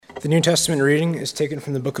The New Testament reading is taken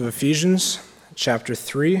from the book of Ephesians, chapter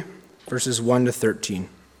 3, verses 1 to 13.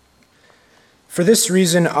 For this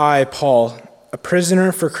reason I, Paul, a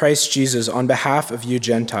prisoner for Christ Jesus on behalf of you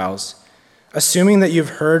Gentiles, assuming that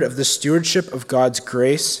you've heard of the stewardship of God's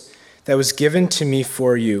grace that was given to me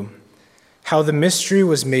for you, how the mystery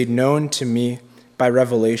was made known to me by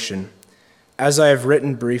revelation, as I have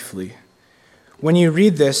written briefly. When you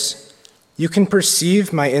read this, you can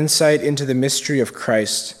perceive my insight into the mystery of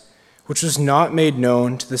Christ, which was not made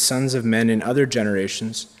known to the sons of men in other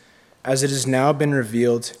generations, as it has now been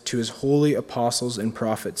revealed to his holy apostles and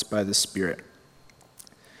prophets by the Spirit.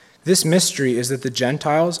 This mystery is that the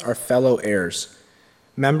Gentiles are fellow heirs,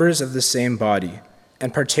 members of the same body,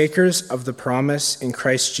 and partakers of the promise in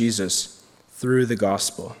Christ Jesus through the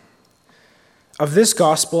gospel. Of this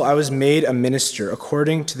gospel I was made a minister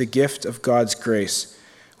according to the gift of God's grace,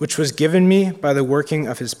 which was given me by the working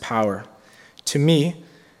of his power. To me,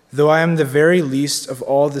 though I am the very least of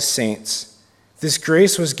all the saints, this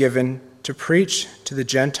grace was given to preach to the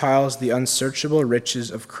Gentiles the unsearchable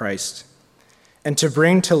riches of Christ, and to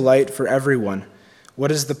bring to light for everyone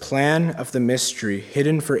what is the plan of the mystery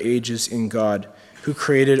hidden for ages in God, who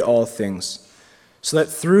created all things, so that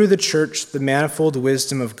through the church the manifold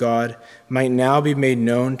wisdom of God might now be made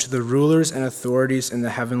known to the rulers and authorities in the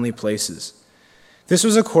heavenly places. This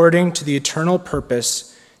was according to the eternal purpose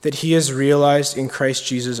that he has realized in Christ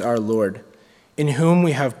Jesus our Lord, in whom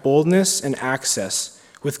we have boldness and access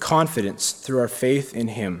with confidence through our faith in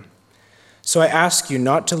him. So I ask you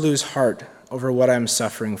not to lose heart over what I am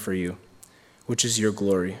suffering for you, which is your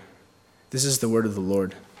glory. This is the word of the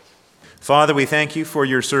Lord. Father, we thank you for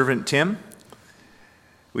your servant Tim.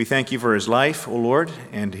 We thank you for his life, O Lord,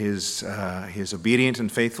 and his obedient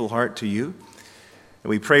and faithful heart to you. And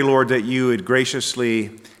we pray, Lord, that you would graciously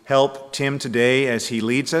help Tim today as he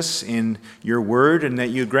leads us in your word, and that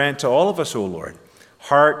you grant to all of us, O Lord,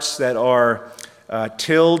 hearts that are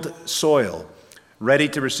tilled soil, ready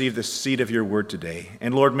to receive the seed of your word today.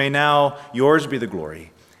 And Lord, may now yours be the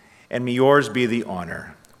glory, and may yours be the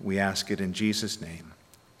honor. We ask it in Jesus' name.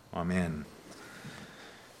 Amen.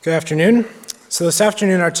 Good afternoon. So this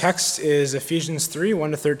afternoon our text is Ephesians 3,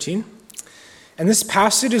 1 to 13. And this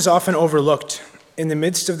passage is often overlooked in the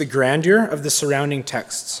midst of the grandeur of the surrounding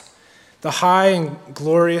texts, the high and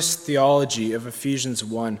glorious theology of Ephesians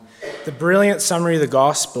 1, the brilliant summary of the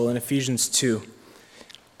gospel in Ephesians 2,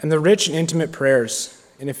 and the rich and intimate prayers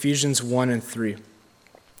in Ephesians 1 and 3. And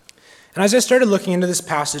as I started looking into this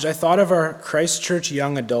passage, I thought of our Christ Church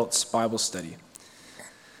Young Adults Bible study.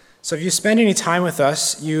 So if you spend any time with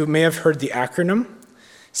us, you may have heard the acronym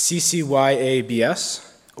CCYABS,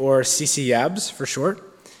 or CCYABS for short.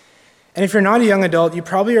 And if you're not a young adult, you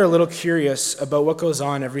probably are a little curious about what goes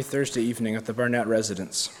on every Thursday evening at the Barnett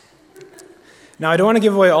residence. Now, I don't want to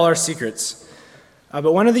give away all our secrets,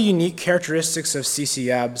 but one of the unique characteristics of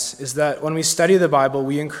CCYABS is that when we study the Bible,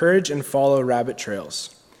 we encourage and follow rabbit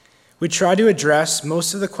trails. We try to address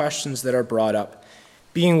most of the questions that are brought up,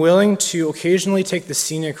 being willing to occasionally take the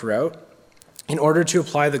scenic route in order to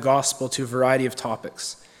apply the gospel to a variety of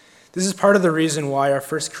topics. This is part of the reason why our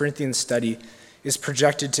 1 Corinthians study is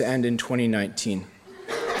projected to end in 2019.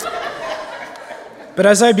 But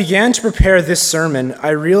as I began to prepare this sermon, I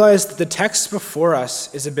realized that the text before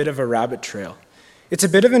us is a bit of a rabbit trail. It's a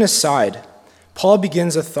bit of an aside. Paul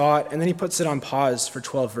begins a thought, and then he puts it on pause for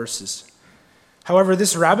 12 verses. However,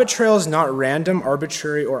 this rabbit trail is not random,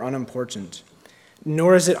 arbitrary, or unimportant,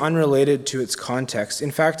 nor is it unrelated to its context. In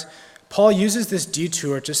fact, Paul uses this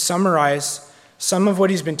detour to summarize some of what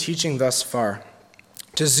he's been teaching thus far,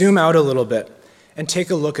 to zoom out a little bit and take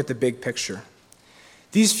a look at the big picture.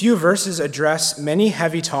 These few verses address many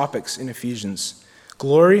heavy topics in Ephesians: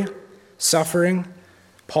 glory, suffering,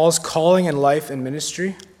 Paul's calling in life and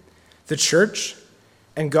ministry, the church,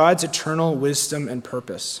 and God's eternal wisdom and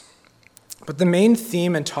purpose. But the main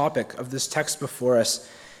theme and topic of this text before us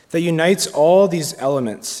that unites all these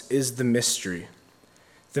elements is the mystery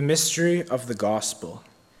of the gospel,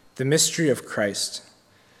 the mystery of Christ.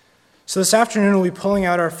 So this afternoon we'll be pulling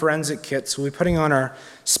out our forensic kits, we'll be putting on our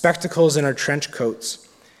spectacles and our trench coats,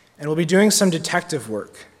 and we'll be doing some detective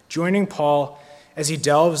work, joining Paul as he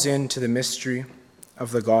delves into the mystery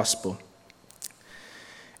of the gospel.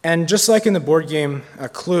 And just like in the board game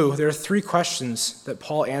Clue, there are 3 questions that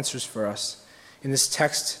Paul answers for us in this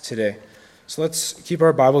text today. So let's keep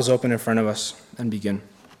our Bibles open in front of us and begin.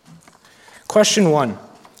 Question 1,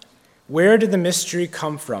 where did the mystery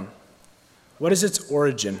come from? What is its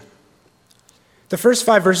origin? The first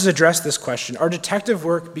 5 verses address this question. Our detective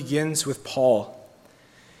work begins with Paul.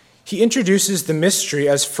 He introduces the mystery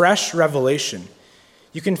as fresh revelation.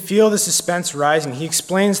 You can feel the suspense rising. He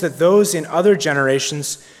explains that those in other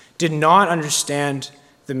generations did not understand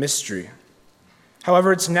the mystery.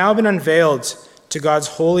 However, it's now been unveiled to God's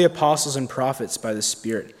holy apostles and prophets by the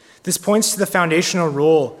Spirit. This points to the foundational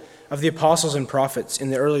role of the apostles and prophets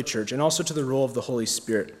in the early church, and also to the role of the Holy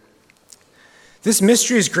Spirit. This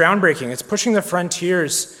mystery is groundbreaking. It's pushing the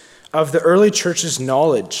frontiers of the early church's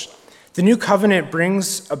knowledge. The new covenant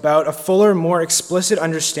brings about a fuller, more explicit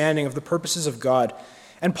understanding of the purposes of God.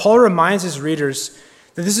 And Paul reminds his readers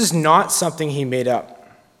that this is not something he made up.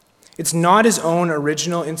 It's not his own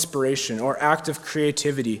original inspiration or act of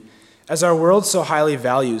creativity, as our world so highly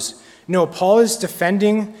values. No, Paul is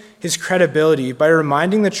defending his credibility by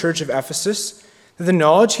reminding the church of Ephesus that the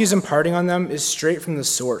knowledge he's imparting on them is straight from the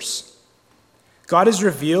source. God has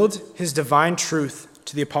revealed his divine truth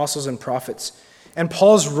to the apostles and prophets, and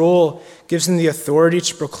Paul's role gives him the authority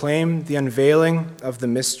to proclaim the unveiling of the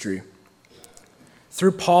mystery.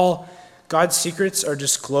 Through Paul, God's secrets are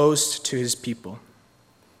disclosed to his people.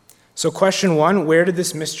 So question 1, where did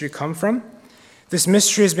this mystery come from? This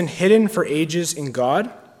mystery has been hidden for ages in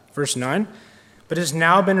God, verse 9, but has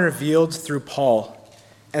now been revealed through Paul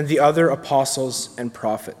and the other apostles and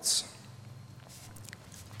prophets.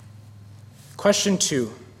 Question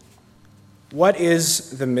 2, what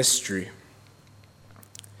is the mystery?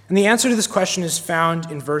 And the answer to this question is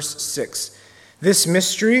found in verse 6. This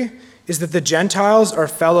mystery is that the Gentiles are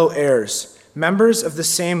fellow heirs, members of the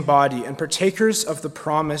same body, and partakers of the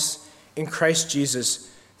promise in Christ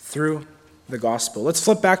Jesus through the gospel. Let's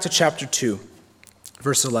flip back to chapter 2,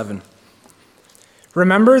 verse 11.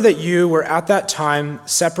 Remember that you were at that time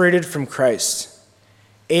separated from Christ,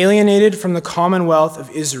 alienated from the commonwealth of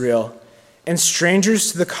Israel, and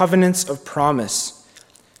strangers to the covenants of promise,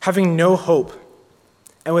 having no hope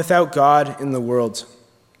and without God in the world.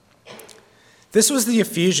 This was the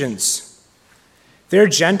Ephesians. They're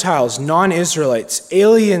Gentiles, non-Israelites,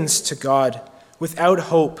 aliens to God, without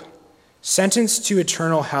hope, sentenced to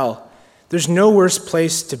eternal hell. There's no worse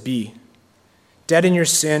place to be. Dead in your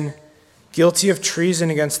sin, guilty of treason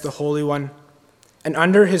against the Holy One, and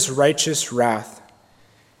under his righteous wrath.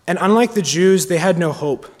 And unlike the Jews, they had no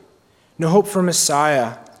hope for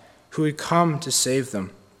Messiah who would come to save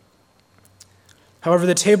them. However,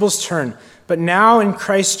 the tables turn. But now in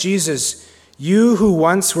Christ Jesus, you who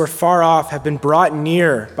once were far off have been brought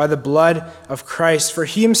near by the blood of Christ, for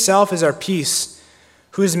he himself is our peace,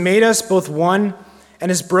 who has made us both one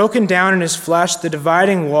and has broken down in his flesh the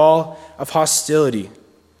dividing wall of hostility.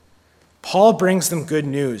 Paul brings them good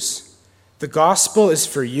news. The gospel is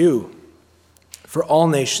for you, for all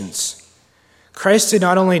nations. Christ did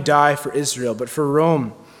not only die for Israel, but for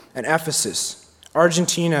Rome and Ephesus,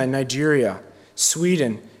 Argentina and Nigeria,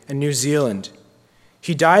 Sweden and New Zealand.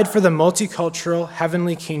 He died for the multicultural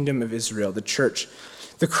heavenly kingdom of Israel, the church.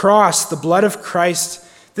 The cross, the blood of Christ,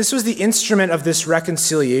 this was the instrument of this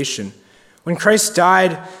reconciliation. When Christ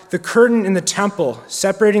died, the curtain in the temple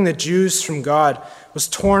separating the Jews from God was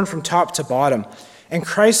torn from top to bottom, and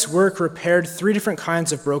Christ's work repaired 3 different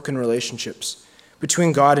kinds of broken relationships: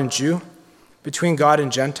 between God and Jew, between God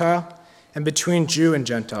and Gentile, and between Jew and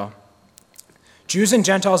Gentile. Jews and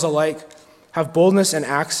Gentiles alike have boldness and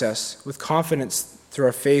access with confidence through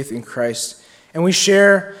our faith in Christ, and we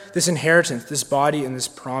share this inheritance, this body, and this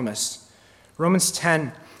promise. Romans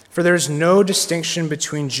 10, for there is no distinction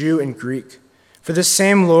between Jew and Greek, for the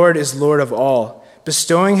same Lord is Lord of all,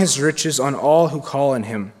 bestowing his riches on all who call on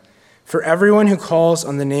him. For everyone who calls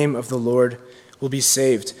on the name of the Lord will be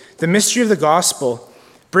saved. The mystery of the gospel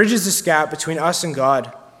bridges this gap between us and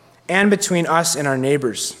God and between us and our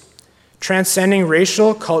neighbors, transcending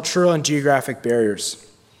racial, cultural, and geographic barriers.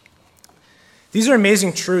 These are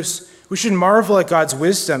amazing truths. We should marvel at God's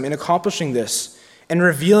wisdom in accomplishing this and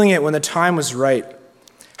revealing it when the time was right.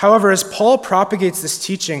 However, as Paul propagates this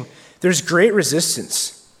teaching, there's great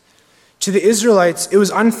resistance. To the Israelites, it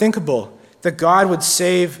was unthinkable that God would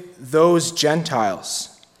save those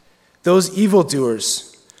Gentiles, those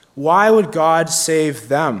evildoers. Why would God save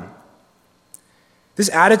them? This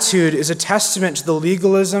attitude is a testament to the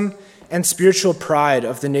legalism and spiritual pride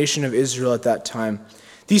of the nation of Israel at that time.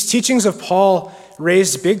 These teachings of Paul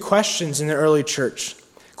raised big questions in the early church,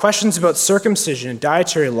 questions about circumcision and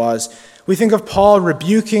dietary laws. We think of Paul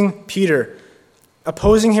rebuking Peter,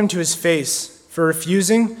 opposing him to his face for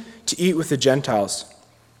refusing to eat with the Gentiles.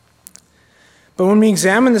 But when we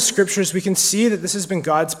examine the scriptures, we can see that this has been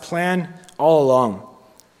God's plan all along.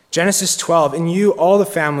 Genesis 12, in you all the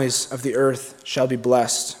families of the earth shall be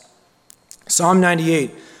blessed. Psalm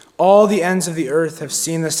 98, all the ends of the earth have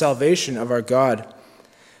seen the salvation of our God.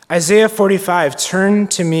 Isaiah 45, turn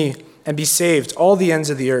to me and be saved, all the ends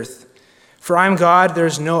of the earth. For I am God, there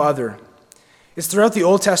is no other. It's throughout the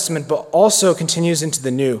Old Testament, but also continues into the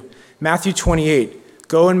New. Matthew 28,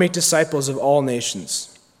 go and make disciples of all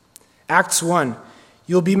nations. Acts 1,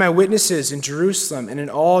 you will be my witnesses in Jerusalem and in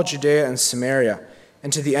all Judea and Samaria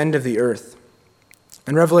and to the end of the earth.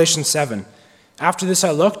 And Revelation 7, after this I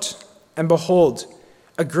looked, and behold,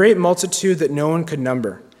 a great multitude that no one could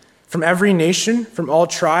number, from every nation, from all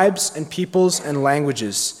tribes and peoples and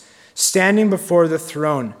languages, standing before the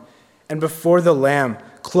throne and before the Lamb,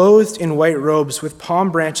 clothed in white robes with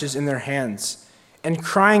palm branches in their hands, and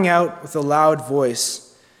crying out with a loud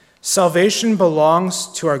voice, salvation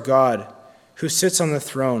belongs to our God, who sits on the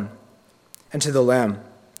throne, and to the Lamb.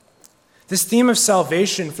 This theme of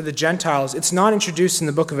salvation for the Gentiles, it's not introduced in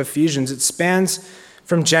the book of Ephesians. It spans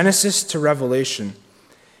from Genesis to Revelation.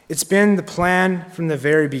 It's been the plan from the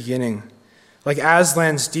very beginning, like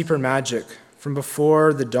Aslan's deeper magic from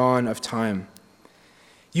before the dawn of time.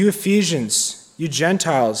 You Ephesians, you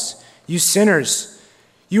Gentiles, you sinners,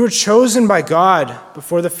 you were chosen by God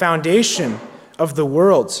before the foundation of the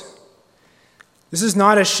world. This is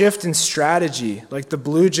not a shift in strategy, like the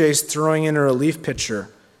Blue Jays throwing in a relief pitcher,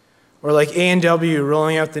 or like A&W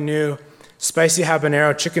rolling out the new spicy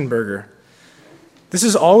habanero chicken burger. This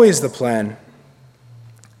is always the plan.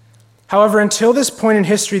 However, until this point in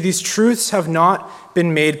history, these truths have not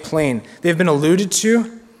been made plain. They've been alluded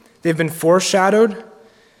to, they've been foreshadowed,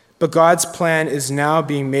 but God's plan is now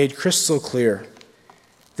being made crystal clear.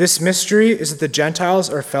 This mystery is that the Gentiles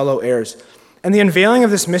are fellow heirs, and the unveiling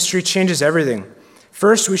of this mystery changes everything.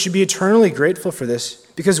 First, we should be eternally grateful for this,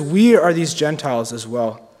 because we are these Gentiles as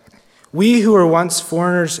well. We who were once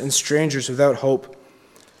foreigners and strangers without hope,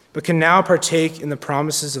 but can now partake in the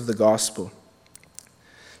promises of the gospel.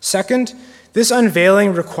 Second, this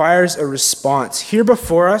unveiling requires a response. Here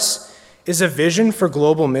before us is a vision for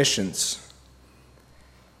global missions.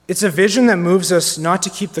 It's a vision that moves us not to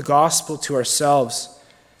keep the gospel to ourselves,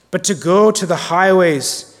 but to go to the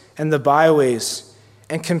highways and the byways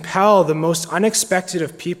and compel the most unexpected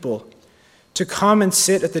of people to come and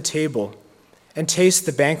sit at the table and taste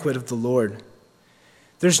the banquet of the Lord.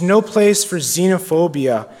 There's no place for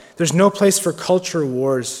xenophobia. There's no place for culture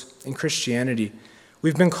wars in Christianity.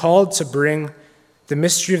 We've been called to bring the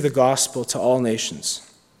mystery of the gospel to all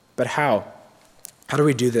nations. But how? How do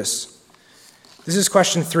we do this? This is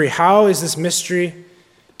question 3. How is this mystery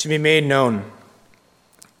to be made known?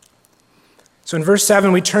 So in verse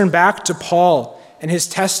 7, we turn back to Paul and his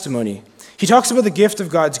testimony. He talks about the gift of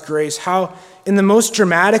God's grace, how in the most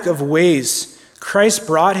dramatic of ways, Christ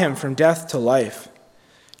brought him from death to life,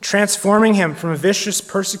 transforming him from a vicious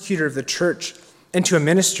persecutor of the church into a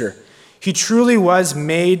minister. He truly was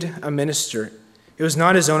made a minister. It was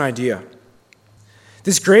not his own idea.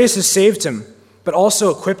 This grace has saved him, but also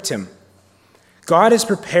equipped him. God has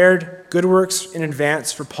prepared good works in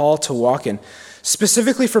advance for Paul to walk in.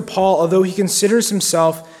 Specifically for Paul, although he considers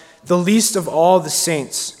himself the least of all the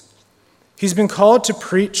saints, he's been called to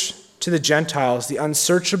preach to the Gentiles the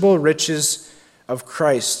unsearchable riches of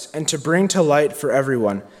Christ and to bring to light for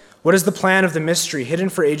everyone what is the plan of the mystery hidden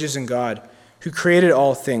for ages in God, who created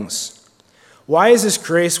all things. Why is this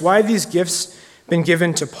grace? Why have these gifts been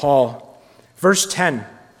given to Paul? Verse 10,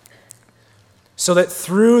 so that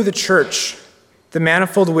through the church, the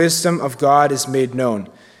manifold wisdom of God is made known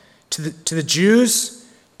to the Jews,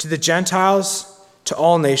 to the Gentiles, to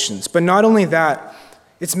all nations. But not only that,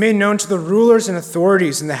 it's made known to the rulers and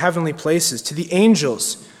authorities in the heavenly places, to the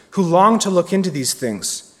angels who long to look into these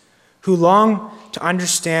things, who long to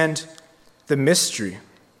understand the mystery.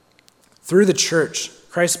 Through the church,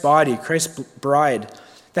 Christ's body, Christ's bride,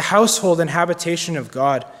 the household and habitation of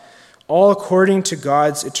God, all according to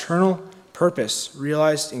God's eternal purpose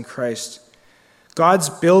realized in Christ. God's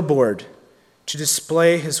billboard to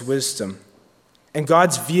display his wisdom, and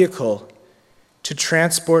God's vehicle to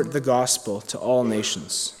transport the gospel to all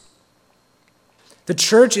nations. The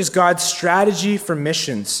church is God's strategy for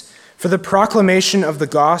missions, for the proclamation of the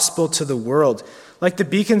gospel to the world, like the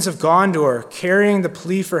beacons of Gondor carrying the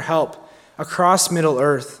plea for help across Middle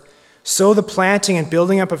Earth. So the planting and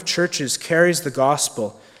building up of churches carries the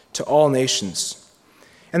gospel to all nations.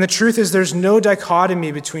 And the truth is there's no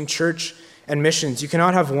dichotomy between church and missions. You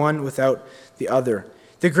cannot have one without the other.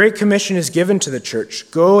 The Great Commission is given to the church.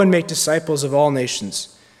 Go and make disciples of all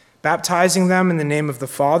nations, baptizing them in the name of the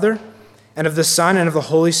Father and of the Son and of the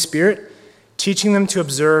Holy Spirit, teaching them to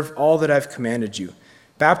observe all that I've commanded you,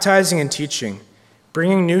 baptizing and teaching,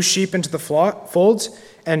 bringing new sheep into the folds,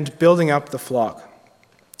 and building up the flock,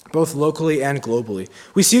 both locally and globally.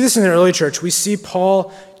 We see this in the early church. We see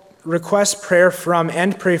Paul request prayer from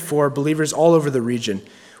and pray for believers all over the region.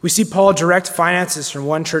 We see Paul direct finances from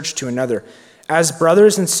one church to another. As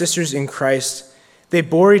brothers and sisters in Christ, they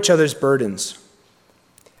bore each other's burdens.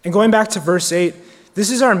 And going back to verse 8, this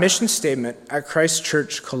is our mission statement at Christ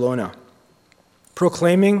Church Kelowna,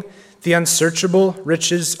 proclaiming the unsearchable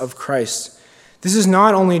riches of Christ. This is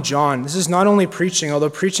not only John. This is not only preaching, although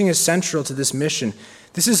preaching is central to this mission.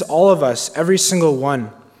 This is all of us, every single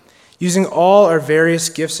one, using all our various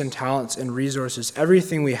gifts and talents and resources,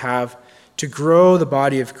 everything we have, to grow the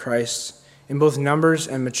body of Christ in both numbers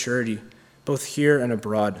and maturity, both here and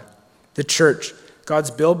abroad. The church, God's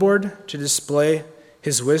billboard to display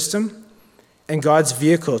his wisdom, and God's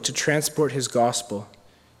vehicle to transport his gospel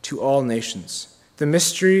to all nations. The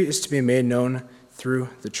mystery is to be made known through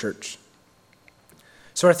the church.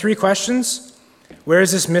 So our three questions: where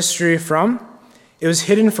is this mystery from? It was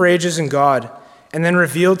hidden for ages in God, and then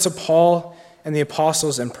revealed to Paul and the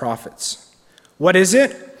apostles and prophets. What is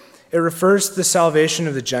it? It refers to the salvation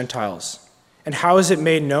of the Gentiles. And how is it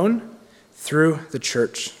made known? Through the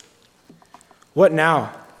church. What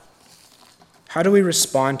now? How do we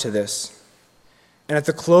respond to this? And at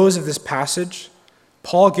the close of this passage,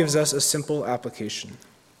 Paul gives us a simple application.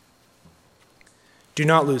 Do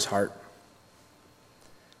not lose heart.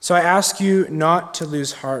 So I ask you not to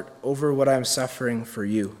lose heart over what I am suffering for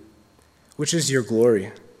you, which is your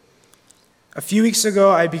glory. A few weeks ago,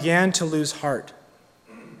 I began to lose heart.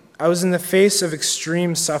 I was in the face of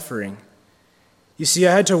extreme suffering. You see,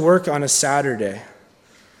 I had to work on a Saturday.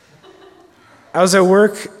 I was at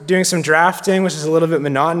work doing some drafting, which is a little bit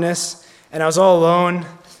monotonous, and I was all alone,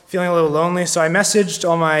 feeling a little lonely, so I messaged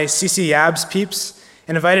all my CC Yabs peeps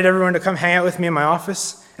and invited everyone to come hang out with me in my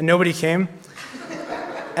office, and nobody came.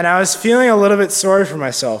 And I was feeling a little bit sorry for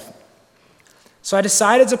myself. So I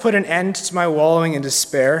decided to put an end to my wallowing in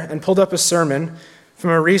despair and pulled up a sermon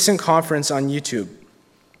from a recent conference on YouTube.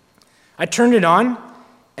 I turned it on,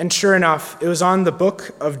 and sure enough, it was on the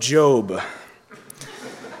book of Job.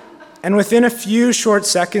 And within a few short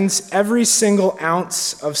seconds, every single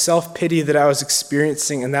ounce of self-pity that I was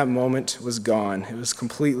experiencing in that moment was gone. It was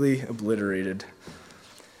completely obliterated.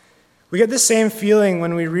 We get the same feeling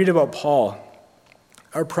when we read about Paul.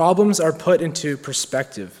 Our problems are put into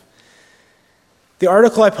perspective. The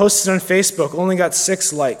article I posted on Facebook only got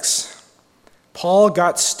 6 likes. Paul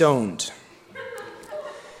got stoned.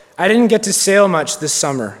 I didn't get to sail much this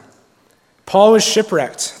summer. Paul was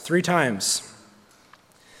shipwrecked 3 times.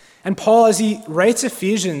 And Paul, as he writes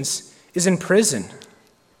Ephesians, is in prison.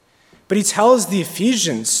 But he tells the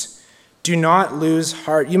Ephesians, do not lose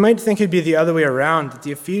heart. You might think it'd be the other way around, that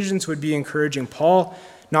the Ephesians would be encouraging Paul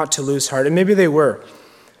not to lose heart, and maybe they were.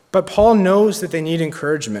 But Paul knows that they need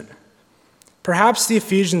encouragement. Perhaps the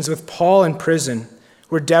Ephesians, with Paul in prison,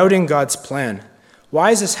 were doubting God's plan.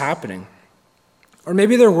 Why is this happening? Or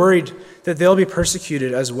maybe they're worried that they'll be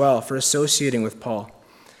persecuted as well for associating with Paul.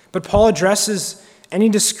 But Paul addresses any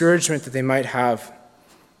discouragement that they might have.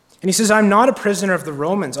 And he says, I'm not a prisoner of the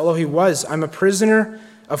Romans, although he was. I'm a prisoner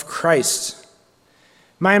of Christ.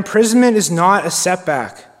 My imprisonment is not a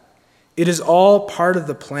setback. It is all part of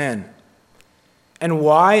the plan. And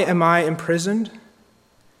why am I imprisoned?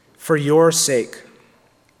 For your sake.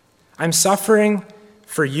 I'm suffering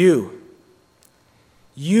for you.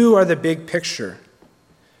 You are the big picture.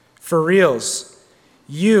 For reals,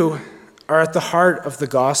 you are at the heart of the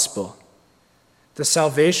gospel, the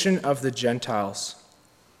salvation of the Gentiles.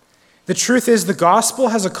 The truth is, the gospel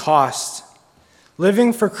has a cost.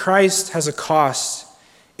 Living for Christ has a cost.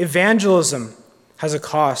 Evangelism has a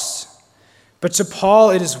cost. But to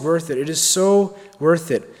Paul, it is worth it. It is so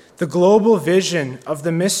worth it. The global vision of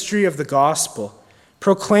the mystery of the gospel,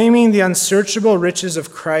 proclaiming the unsearchable riches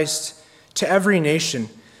of Christ to every nation.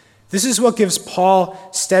 This is what gives Paul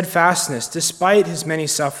steadfastness despite his many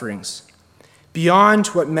sufferings, beyond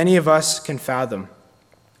what many of us can fathom.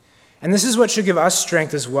 And this is what should give us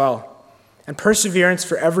strength as well, and perseverance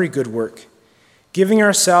for every good work, giving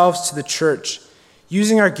ourselves to the church,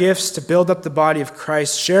 using our gifts to build up the body of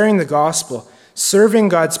Christ, sharing the gospel, serving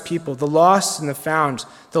God's people, the lost and the found,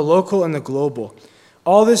 the local and the global.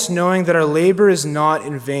 All this knowing that our labor is not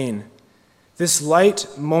in vain. This light,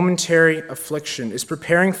 momentary affliction is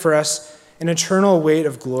preparing for us an eternal weight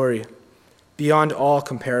of glory beyond all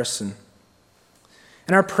comparison.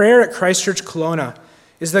 And our prayer at Christ Church Kelowna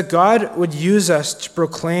is that God would use us to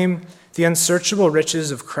proclaim the unsearchable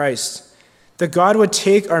riches of Christ, that God would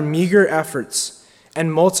take our meager efforts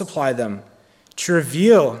and multiply them to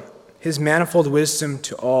reveal his manifold wisdom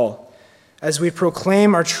to all, as we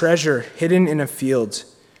proclaim our treasure hidden in a field,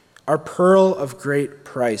 our pearl of great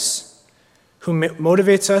price, who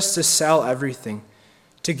motivates us to sell everything,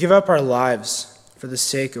 to give up our lives for the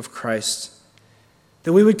sake of Christ.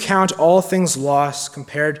 that we would count all things lost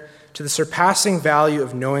compared to the surpassing value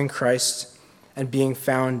of knowing Christ and being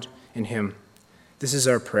found in him. This is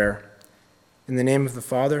our prayer. In the name of the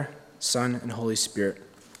Father, Son, and Holy Spirit.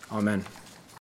 Amen.